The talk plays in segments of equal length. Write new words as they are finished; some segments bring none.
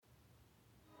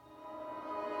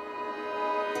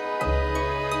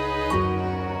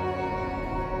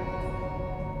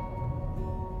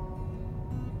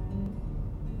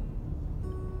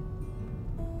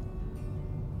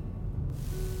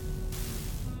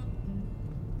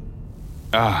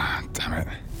Ah, damn it.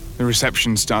 The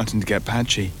reception's starting to get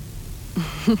patchy.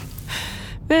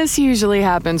 This usually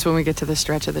happens when we get to the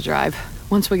stretch of the drive.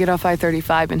 Once we get off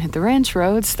I-35 and hit the ranch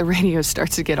roads, the radio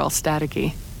starts to get all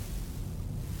staticky.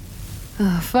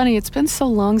 Funny, it's been so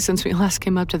long since we last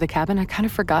came up to the cabin, I kind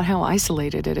of forgot how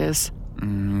isolated it is.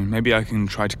 Maybe I can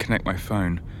try to connect my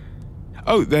phone.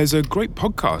 Oh, there's a great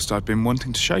podcast I've been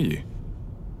wanting to show you.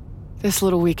 This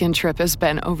little weekend trip has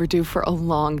been overdue for a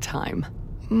long time.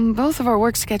 Both of our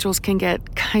work schedules can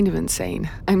get kind of insane.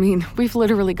 I mean, we've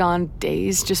literally gone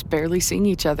days just barely seeing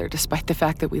each other, despite the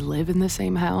fact that we live in the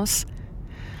same house.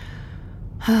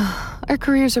 Our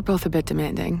careers are both a bit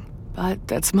demanding, but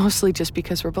that's mostly just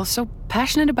because we're both so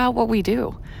passionate about what we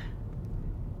do.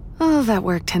 Oh, that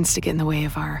work tends to get in the way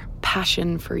of our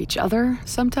passion for each other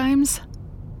sometimes.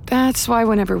 That's why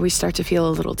whenever we start to feel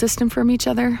a little distant from each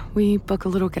other, we book a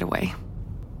little getaway.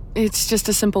 It's just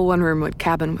a simple one-room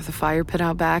cabin with a fire pit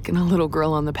out back and a little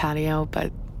grill on the patio,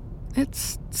 but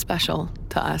it's special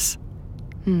to us.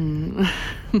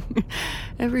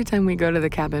 Every time we go to the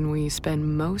cabin, we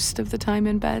spend most of the time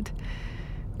in bed.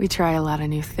 We try a lot of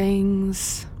new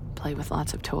things, play with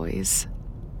lots of toys.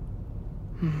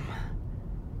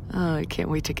 Oh, I can't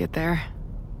wait to get there.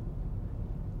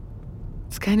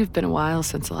 It's kind of been a while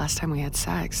since the last time we had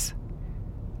sex.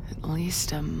 At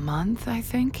least a month, I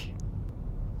think.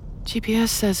 GPS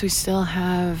says we still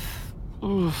have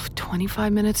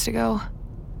 25 minutes to go.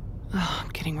 Oh, I'm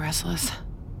getting restless.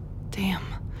 Damn.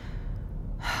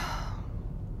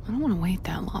 I don't want to wait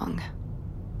that long.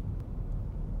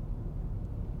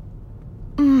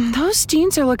 Those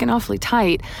jeans are looking awfully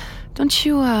tight. Don't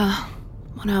you,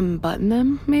 want to unbutton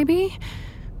them, maybe?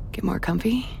 Get more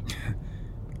comfy?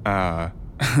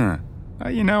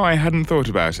 You know, I hadn't thought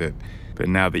about it. But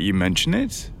now that you mention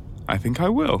it, I think I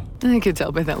will. I could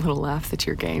tell by that little laugh that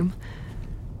you're game.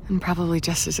 And probably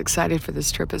just as excited for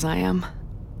this trip as I am.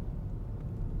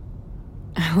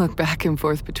 I look back and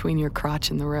forth between your crotch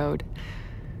and the road.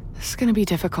 This is gonna be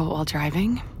difficult while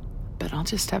driving, but I'll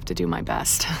just have to do my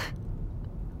best.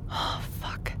 Oh,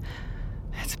 fuck.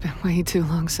 It's been way too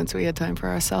long since we had time for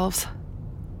ourselves.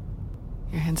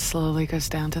 Your hand slowly goes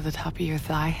down to the top of your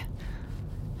thigh.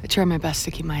 I try my best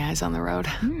to keep my eyes on the road.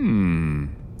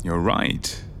 You're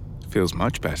right. Feels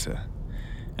much better.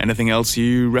 Anything else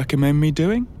you recommend me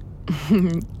doing?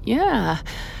 Yeah.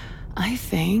 I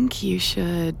think you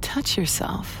should touch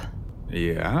yourself.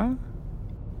 Yeah?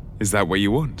 Is that what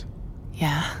you want?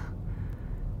 Yeah.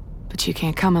 But you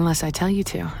can't come unless I tell you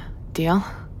to. Deal?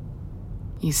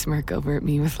 You smirk over at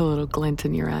me with a little glint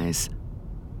in your eyes.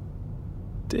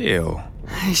 Deal.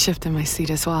 I shift in my seat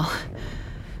as well.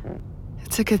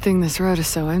 It's a good thing this road is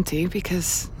so empty,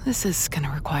 because this is gonna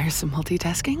require some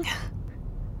multitasking.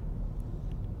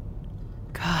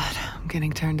 God, I'm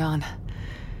getting turned on.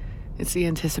 It's the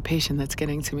anticipation that's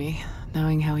getting to me,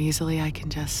 knowing how easily I can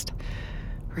just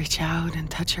reach out and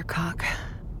touch your cock.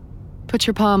 Put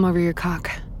your palm over your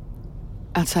cock,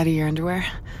 outside of your underwear.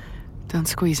 Don't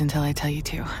squeeze until I tell you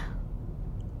to.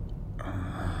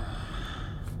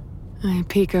 I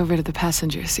peek over to the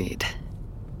passenger seat.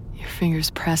 Your fingers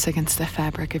press against the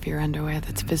fabric of your underwear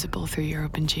that's visible through your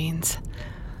open jeans.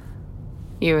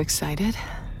 You excited?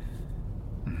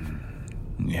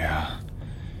 Yeah.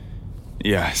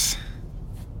 Yes.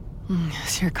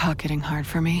 Is your cock getting hard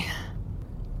for me?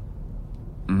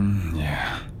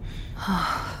 Yeah.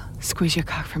 Squeeze your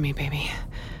cock for me, baby.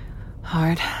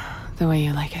 Hard, the way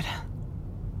you like it.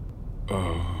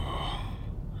 Oh.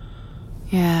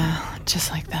 Yeah,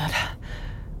 just like that.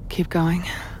 Keep going.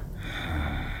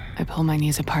 I pull my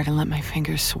knees apart and let my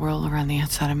fingers swirl around the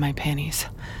outside of my panties.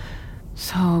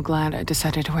 So glad I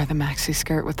decided to wear the maxi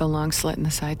skirt with the long slit in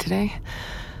the side today.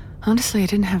 Honestly, I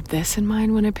didn't have this in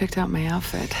mind when I picked out my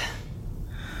outfit.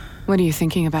 What are you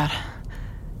thinking about?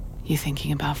 You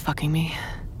thinking about fucking me?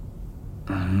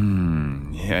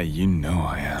 Yeah, you know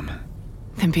I am.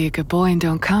 Then be a good boy and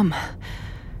don't come.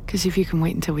 Because if you can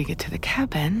wait until we get to the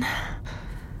cabin,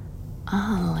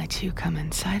 I'll let you come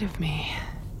inside of me.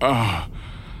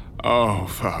 Oh,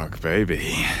 fuck,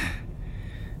 baby.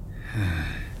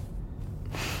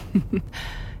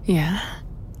 Yeah?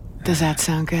 Does that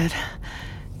sound good?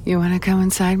 You want to come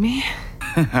inside me?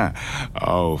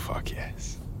 Oh, fuck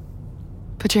yes.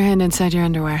 Put your hand inside your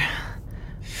underwear.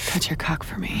 Touch your cock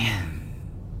for me.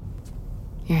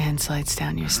 Your hand slides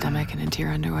down your stomach and into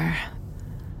your underwear.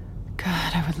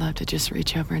 God, I would love to just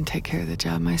reach over and take care of the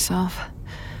job myself.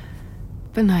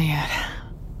 But not yet.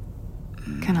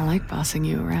 Kinda like bossing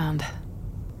you around.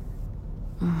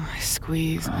 Oh, I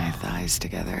squeeze my thighs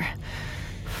together.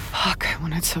 Fuck, I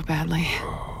want it so badly.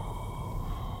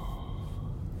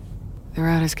 The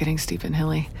road is getting steep and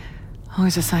hilly.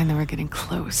 Always a sign that we're getting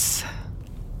close.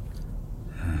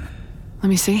 Let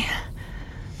me see.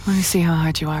 Let me see how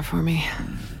hard you are for me.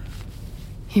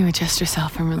 You adjust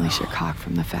yourself and release your cock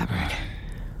from the fabric.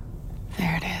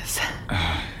 There it is.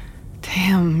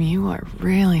 Damn, you are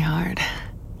really hard.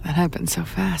 That happened so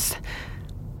fast.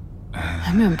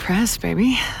 I'm impressed,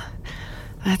 baby.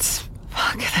 That's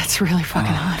really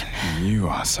fucking hot. You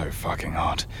are so fucking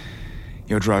hot.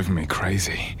 You're driving me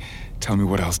crazy. Tell me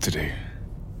what else to do.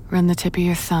 Run the tip of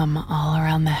your thumb all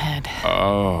around the head.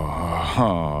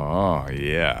 Oh,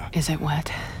 yeah. Is it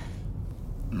wet?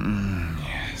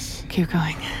 Yes. Keep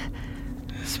going.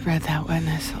 Spread that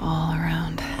wetness all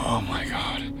around. Oh my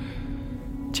god.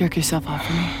 Jerk yourself off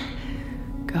for me.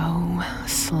 Go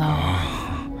slow.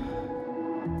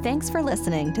 Thanks for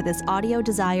listening to this Audio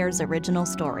Desires original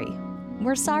story.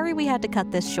 We're sorry we had to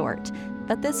cut this short,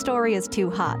 but this story is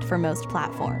too hot for most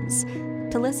platforms.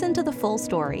 To listen to the full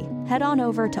story, head on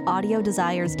over to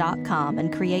audiodesires.com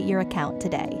and create your account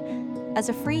today. As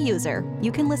a free user,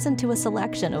 you can listen to a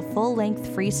selection of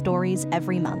full-length free stories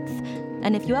every month.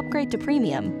 And if you upgrade to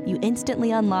premium, you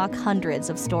instantly unlock hundreds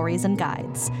of stories and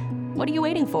guides. What are you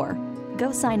waiting for?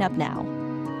 Go sign up now.